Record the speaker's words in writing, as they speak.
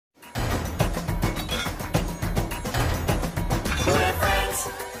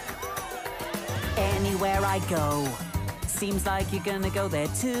Anywhere I go, seems like you're gonna go there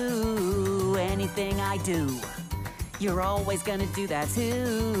too. Anything I do, you're always gonna do that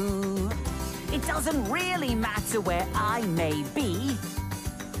too. It doesn't really matter where I may be.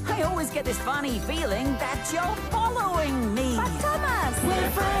 I always get this funny feeling that you're following me. But Thomas,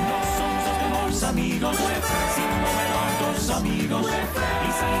 we're friends. No somos los mejores amigos, sin mover dos amigos.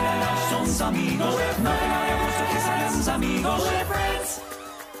 Lisa y Lala son amigos. No te nadie puesto que seremos amigos. We're friends.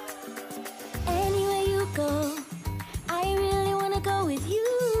 Anywhere you go, I really wanna go with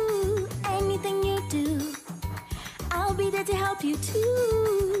you. Anything you do, I'll be there to help you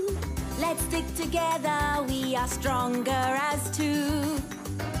too. Let's stick together, we are stronger as two.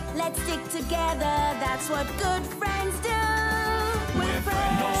 Let's stick together, that's what good friends do. We're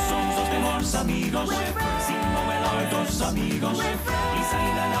friends. No somos los mejores amigos, sin mover dos amigos. Lisa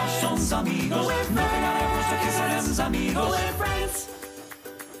y Lala son amigos. No te nadie puesto que seremos amigos. We're friends.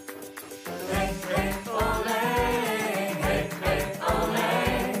 Hey, hey, ole. Hey, hey, ole.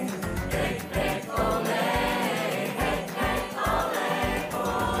 Hey, hey, ole. Hey, hey, ole,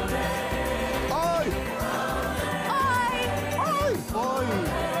 ole. Oi!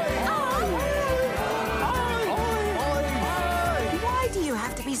 Why do you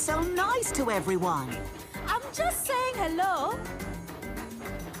have to be so nice to everyone? I'm just saying hello.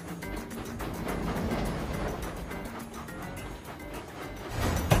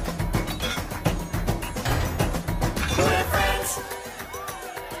 We're friends.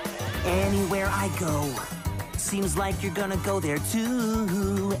 Anywhere I go, seems like you're gonna go there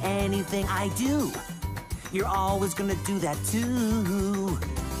too. Anything I do, you're always gonna do that too.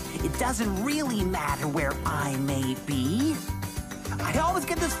 It doesn't really matter where I may be. I always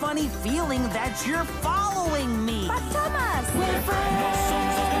get this funny feeling that you're following me. But Thomas, we're friends. No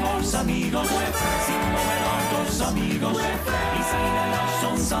somos los mejores amigos, sin mover dos amigos. Lisa y Lala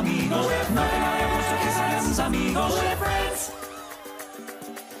son amigos. No te nadie puesto que seremos amigos. We're friends.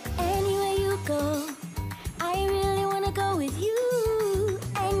 Anywhere you go, I really wanna go with you.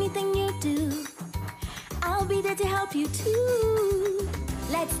 Anything you do, I'll be there to help you too.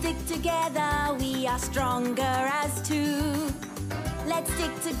 Let's stick together, we are stronger as two. Let's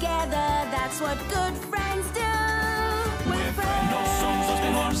stick together, that's what good friends do. We're friends. No somos los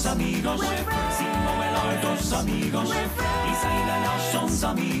mejores amigos, sin mover dos amigos. Lisa y Lala son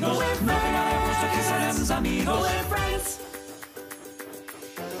amigos. No te nadie puesto que seremos amigos. We're friends.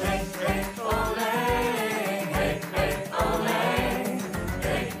 Hey, hey, ole. Hey, hey, ole.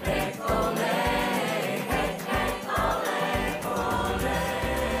 Hey, hey, ole. Hey, hey, ole, ole.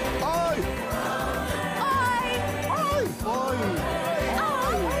 Oi!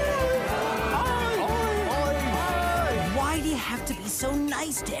 Why do you have to be so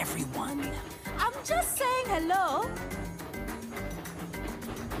nice to everyone? I'm just saying hello.